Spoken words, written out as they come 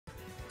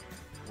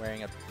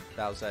wearing a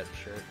Bowsette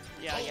shirt.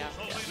 Yeah.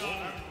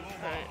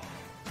 Alright.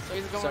 So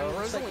he's going So it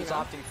looks like Rosalina. he's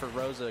opting for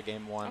Rosa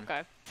game 1.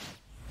 Okay.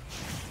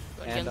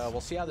 And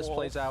we'll see how this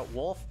plays out.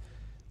 Wolf.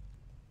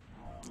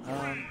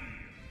 I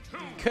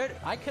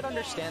could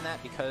understand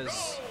that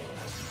because,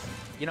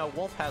 you know,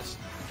 Wolf has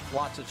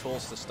lots of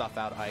tools to stuff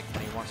out Ike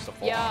when he wants to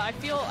full Yeah, on. I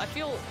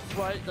feel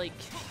like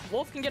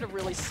Wolf can get a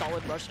really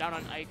solid rush down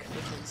on Ike,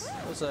 which is.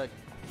 It was a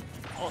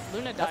Oh,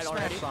 Luna died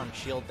already. on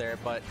shield there,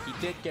 but he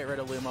did get rid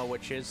of Luma,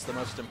 which is the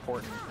most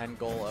important end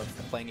goal of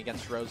playing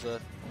against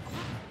Rosa.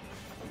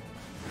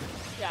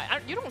 Yeah,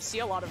 you don't see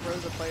a lot of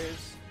Rosa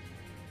players.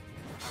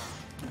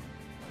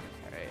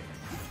 Alright.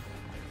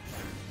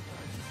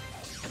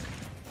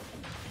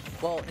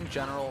 Well, in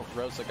general,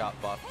 Rosa got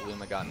buffed,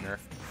 Luma got nerfed.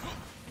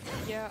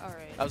 Yeah,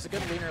 alright. That was a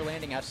good lunar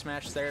landing F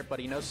smash there, but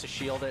he knows to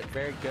shield it.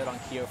 Very good on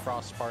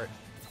Kyofrost's part.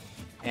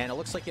 And it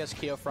looks like he has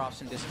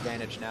Kyofrost in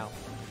disadvantage now.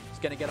 He's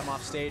gonna get him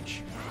off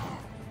stage.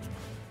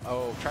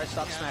 Oh, try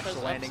stop smash the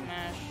landing.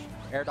 Smash.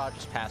 Air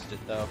dodges past it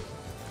though.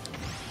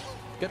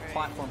 Good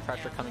platform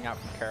pressure coming out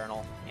from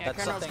Karinole. Yeah,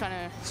 That's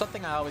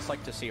something I always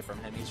like to see from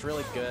him. He's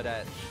really good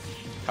at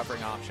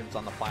covering options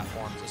on the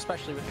platforms,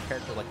 especially with a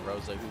character like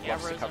Rosa who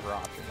loves to cover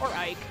options. Or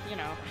Ike, you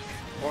know.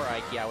 Or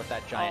Ike, yeah, with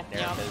that giant nair.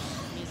 Yeah.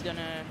 He's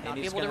gonna not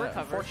be able to recover.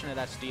 Unfortunate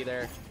SD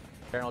there.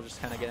 Karinole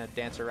just kind of gonna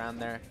dance around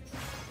there.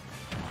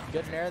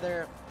 Good nair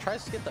there.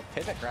 Tries to get the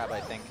pivot grab, I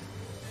think.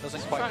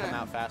 Doesn't quite come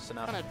out fast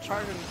enough. Kind of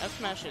charging F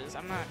smashes.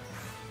 I'm not.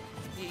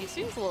 He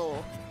seems a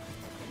little.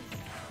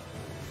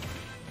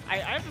 I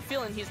have a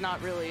feeling he's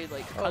not really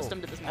like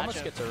accustomed to this matchup.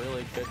 Almost gets a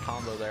really good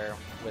combo there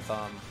with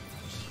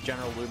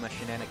general Luma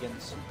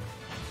shenanigans,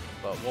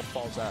 but Wolf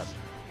falls up.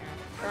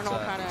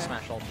 Karinole kind of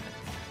smash ultimate.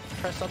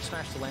 Press up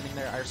smash the landing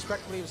there. I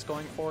respect what he was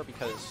going for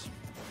because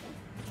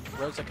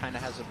Rosa kind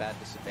of has a bad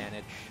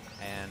disadvantage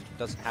and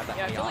doesn't have that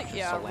many options.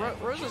 Yeah, to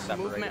land Rosa's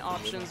movement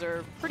options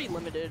are pretty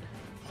limited,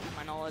 to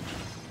my knowledge.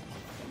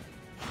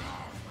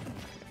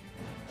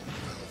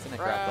 He's gonna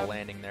grab the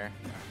landing there.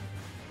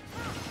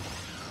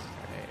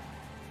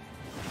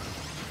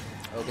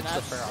 Oh, gets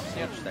the fair off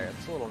stage there.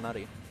 It's a little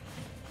nutty.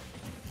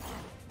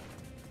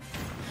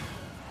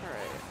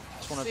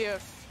 Alright. See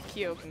if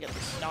Kyo can get the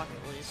stock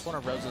at least. It's one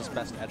of Rosa's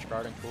best edge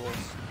guarding tools,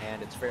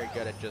 and it's very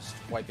good at just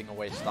wiping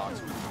away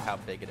stocks with how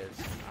big it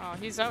is. Oh,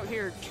 he's out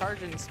here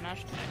charging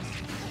smash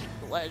attacks.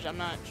 The ledge, I'm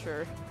not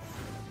sure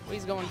what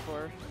he's going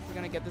for. We're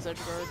gonna get this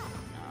edge guard.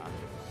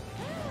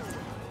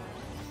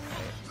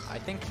 I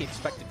think he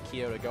expected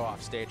Kyo to go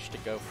off stage to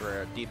go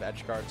for a deep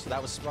edge guard, so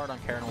that was smart on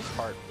Karinole's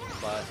part,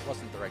 but it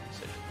wasn't the right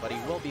decision. But he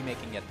will be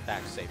making it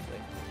back safely.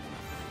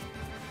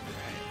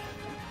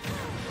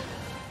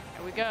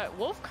 And we got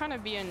Wolf kind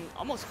of being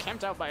almost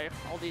camped out by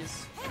all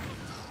these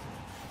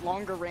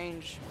longer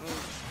range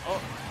moves.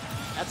 Oh,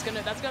 that's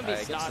gonna be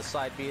stock. Gets the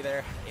side B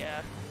there.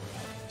 Yeah.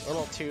 A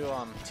little too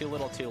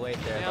little too late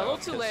there. Yeah, though, a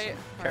little too late.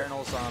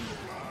 Karinole's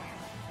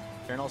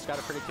got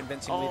a pretty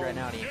convincing lead right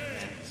now. And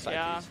side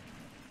Bs.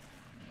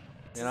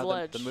 You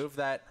know, the move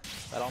that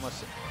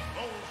almost...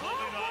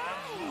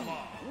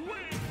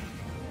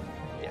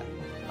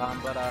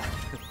 Yeah.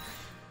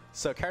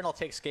 So Karinole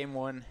takes game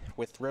 1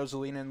 with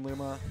Rosalina and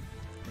Luma.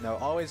 You know,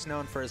 always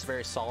known for his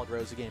very solid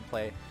Rosa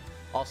gameplay.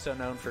 Also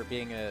known for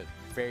being a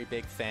very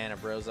big fan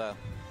of Rosa.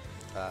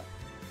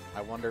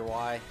 I wonder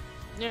why.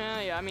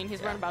 Yeah. I mean,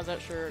 he's wearing a Bowsette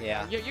shirt.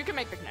 Yeah. You can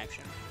make the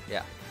connection.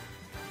 Yeah.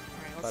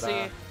 Alright, let's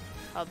see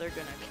how they're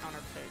gonna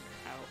counterpick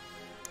out.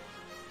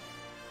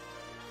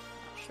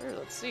 Sure,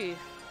 let's see.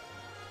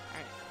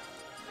 Alright.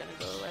 Gonna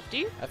go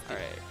FD? FD.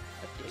 Alright,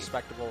 FD.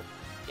 Respectable.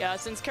 Yeah,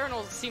 since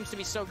Karinole seems to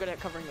be so good at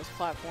covering those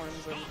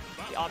platforms and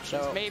the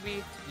options,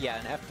 maybe. Yeah,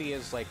 and FD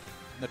is like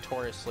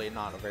notoriously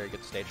not a very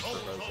good stage for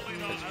Rosa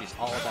because she's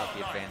all about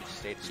the advantage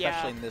stage,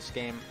 especially in this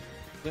game.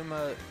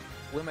 Luma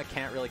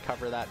can't really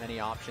cover that many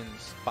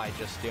options by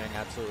just doing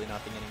absolutely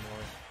nothing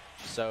anymore.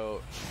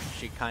 So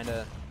she kind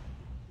of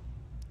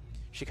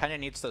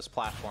needs those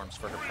platforms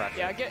for her pressure.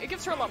 Yeah, it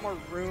gives her a lot more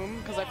room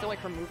because I feel like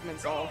her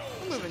movement's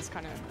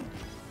kind of.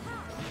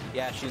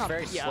 Yeah, she's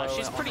very slow.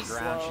 She's pretty on the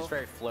ground. slow. She's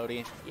very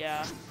floaty.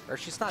 Yeah. Or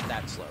she's not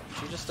that slow.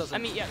 She just doesn't. I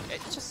mean, yeah,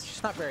 it's just.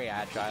 She's not very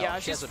agile. Yeah,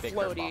 she she's has a big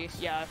floaty. box.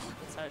 Yeah,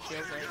 that's how she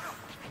has like.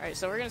 All right,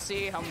 so we're gonna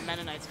see how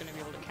Meta Knight's gonna be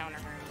able to counter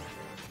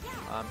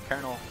her.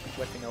 Karinole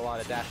whipping a lot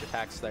of dash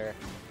attacks there.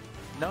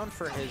 Known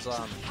for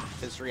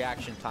his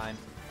reaction time.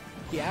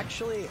 He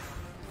actually,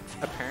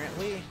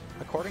 apparently,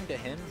 according to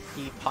him,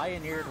 he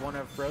pioneered one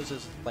of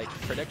Rosa's like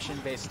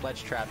prediction-based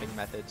ledge trapping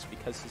methods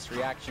because his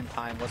reaction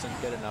time wasn't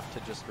good enough to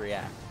just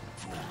react.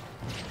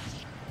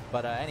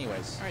 But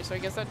anyways. All right, so I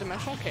guess that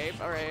dimensional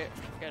cape. All right,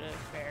 get it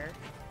fair.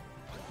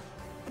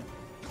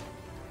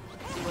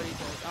 Let's see what he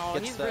does. Oh,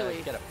 he's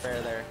really get a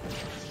fair there.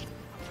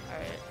 All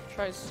right,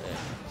 tries to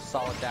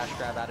solid dash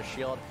grab out of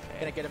shield. Okay.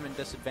 Gonna get him in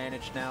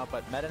disadvantage now,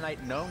 but Meta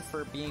Knight known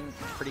for being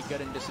pretty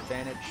good in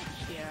disadvantage.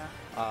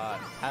 Yeah.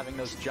 Having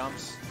those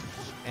jumps,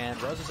 and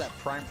Rosa's at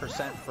prime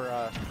percent for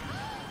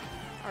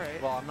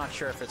Alright. Well, I'm not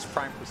sure if it's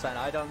prime percent.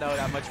 I don't know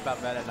that much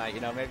about Meta Knight. You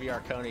know, maybe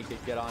Arconi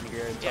could get on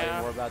here and tell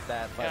you more about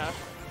that. But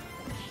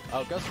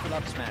oh, goes for the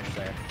up smash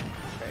there.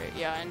 Right,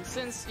 yeah, and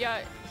since,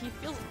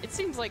 it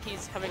seems like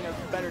he's having a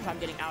better time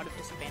getting out of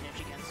disadvantage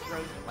against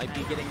Rosa. Might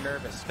be getting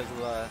nervous because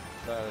of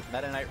the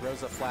Meta Knight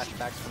Rosa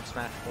flashbacks from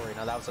Smash 4. You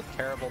know, that was a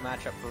terrible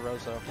matchup for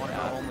Rosa, one of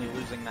her only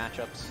losing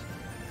matchups.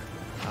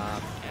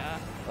 Yeah.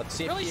 Let's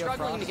see really if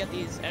struggling to get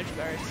these edge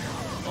guards.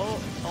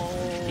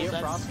 Keo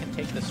Frost can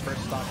take this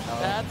first stock.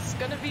 That's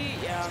gonna be,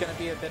 It's gonna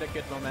be a bit of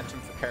good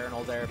momentum for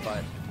Karinole there,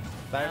 but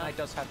Meta Knight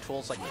does have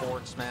tools like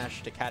forward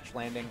smash to catch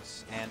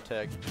landings and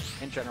to,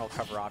 in general,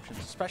 cover options,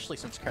 especially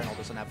since Karinole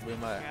doesn't have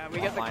Luma. Yeah, we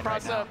get the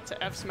cross right up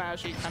to F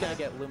smash. He's gonna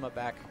get Luma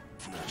back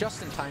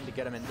just in time to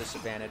get him in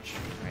disadvantage.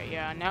 Right,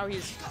 yeah, now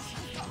he's.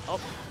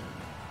 Oh.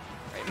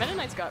 Right, Meta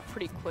Knight's got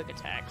pretty quick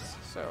attacks,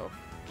 so.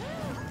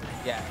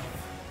 Yeah.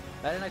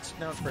 Meta Knight's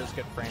known for his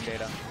good frame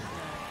data.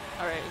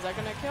 Alright, is that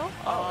gonna kill?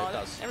 Oh, it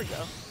does. There we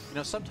go. You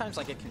know, sometimes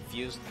I get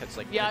confused because,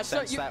 like, yeah, it makes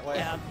sense that way.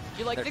 Yeah,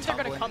 you like think they're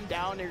tumbling. gonna come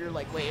down, and you're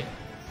like, wait,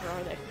 where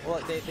are they? Well,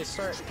 they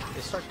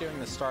start doing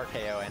the star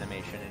KO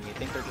animation, and you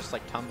think they're just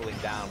like tumbling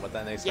down, but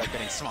then they start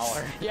getting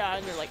smaller. Yeah,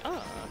 and you're like,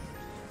 oh.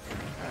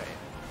 Alright.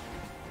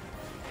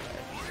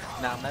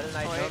 Now, Meta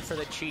Knight known for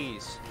the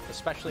cheese,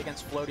 especially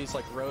against floaties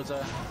like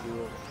Rosa,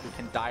 who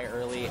can die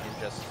early and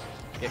just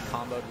get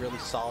comboed really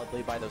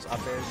solidly by those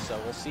up airs. So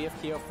we'll see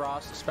if Keo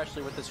Frost,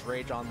 especially with this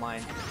Rage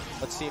online,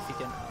 let's see if he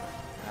can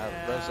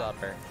Rosa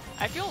up air.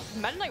 I feel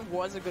Meta Knight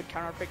was a good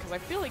counter pick because I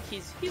feel like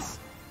he's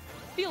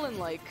feeling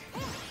like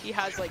he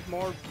has like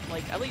more,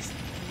 like at least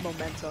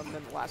momentum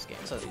than the last game.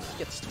 So he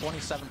gets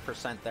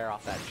 27% there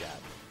off that jab.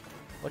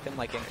 Looking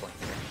like Inkling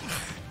here.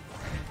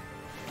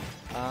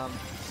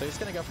 So he's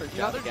gonna go for a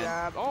jab again.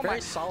 Jab. Oh, very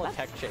solid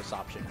tech chase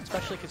option,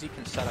 especially because you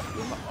can set up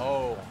Luma.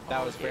 Oh,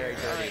 that was very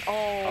dirty. Right.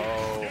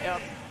 Oh,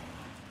 yep.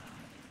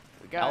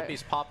 We got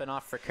Alpi's popping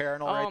off for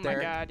Karinole right there. Oh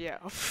my god, yeah.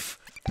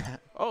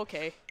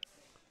 Okay.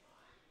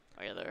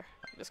 Oh yeah, they're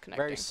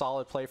disconnecting. Very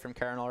solid play from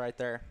Karinole right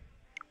there.